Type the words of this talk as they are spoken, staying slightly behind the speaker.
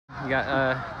You got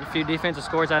a few defensive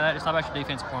scores out of that. Just talk about your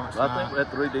defensive performance. Well, I think we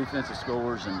had 3 defensive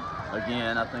scores, and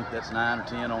again, I think that's 9 or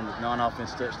 10 on the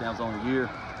non-offensive touchdowns on the year.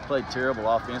 Played terrible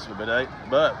offensively,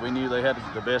 but we knew they had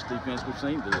the best defense we've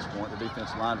seen to this point. The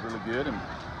defensive line is really good, and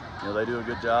you know they do a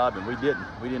good job, and we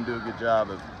didn't do a good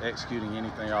job of executing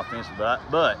anything offensively.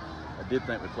 But I did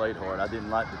think we played hard. I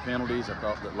didn't like the penalties. I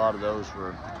thought that a lot of those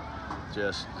were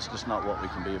it's just not what we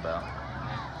can be about.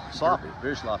 Sloppy,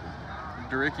 very sloppy.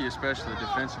 DeRickey especially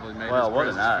defensively made well, his what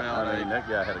a presence night. felt. I mean, that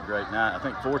guy had a great night. I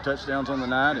think 4 touchdowns on the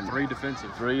night and 3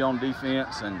 defensive. 3 on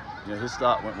defense, and you know his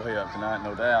stock went way up tonight,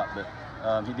 no doubt. But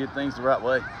he did things the right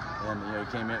way, and you know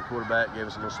he came in at quarterback, gave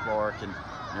us a little spark, and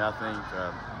you know I think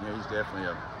you know he's definitely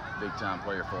a big-time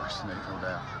player for us, no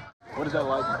doubt. What is that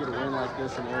like to get a win like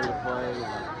this in area play?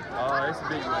 It's a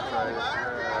big win for us.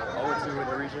 We're 0-2 in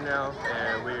the region now,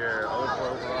 and we are 0-4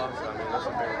 overall. So I mean, that's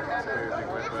a very big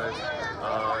win for us.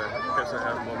 Kept some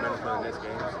having momentum for the next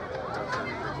games.